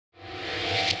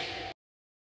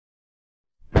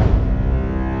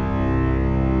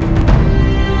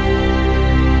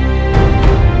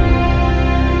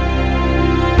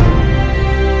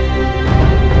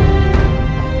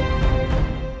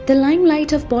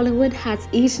limelight of Bollywood has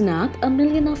eaten up a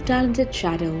million of talented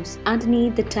shadows.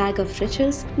 Underneath the tag of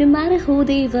riches, no matter who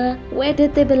they were, where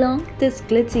did they belong, this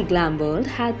glitzy glam world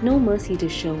had no mercy to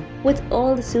show. With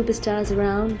all the superstars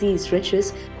around, these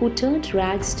riches who turned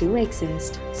rags to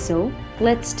exist. So,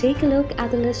 let's take a look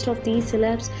at the list of these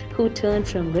celebs who turned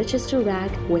from riches to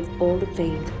rag with all the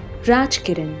fame. Raj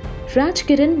Kiran. Raj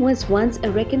Kiran was once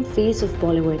a reckoned face of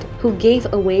Bollywood who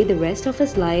gave away the rest of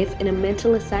his life in a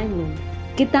mental asylum.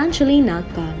 Gitanjali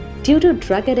Nagpal. Due to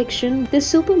drug addiction, the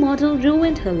supermodel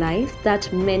ruined her life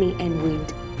that many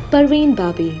envied. Parveen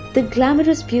Babi. The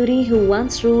glamorous beauty who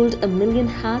once ruled a million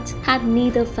hearts had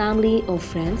neither family or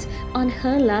friends on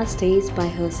her last days by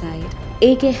her side.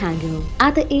 A.K. Hango.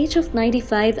 At the age of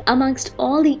 95, amongst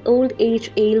all the old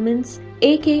age ailments,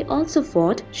 A.K. also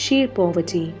fought sheer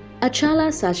poverty. Achala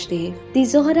Sachdev. The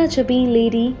Zohra Jabin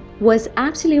lady was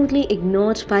absolutely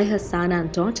ignored by her son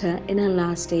and daughter in her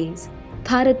last days.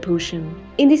 Bharat Bhushan.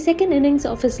 In the second innings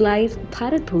of his life,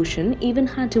 Bharat Bhushan even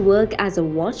had to work as a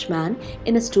watchman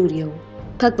in a studio.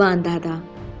 Bhagwan Dada.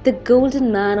 The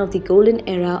golden man of the golden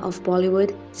era of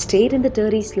Bollywood stayed in the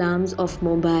dirty slums of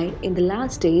Mumbai in the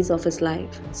last days of his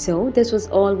life. So this was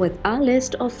all with our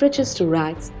list of riches to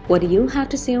rags. What do you have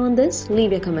to say on this?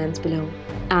 Leave your comments below.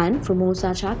 And for more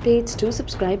such updates, do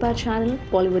subscribe our channel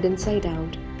Bollywood Inside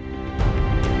Out.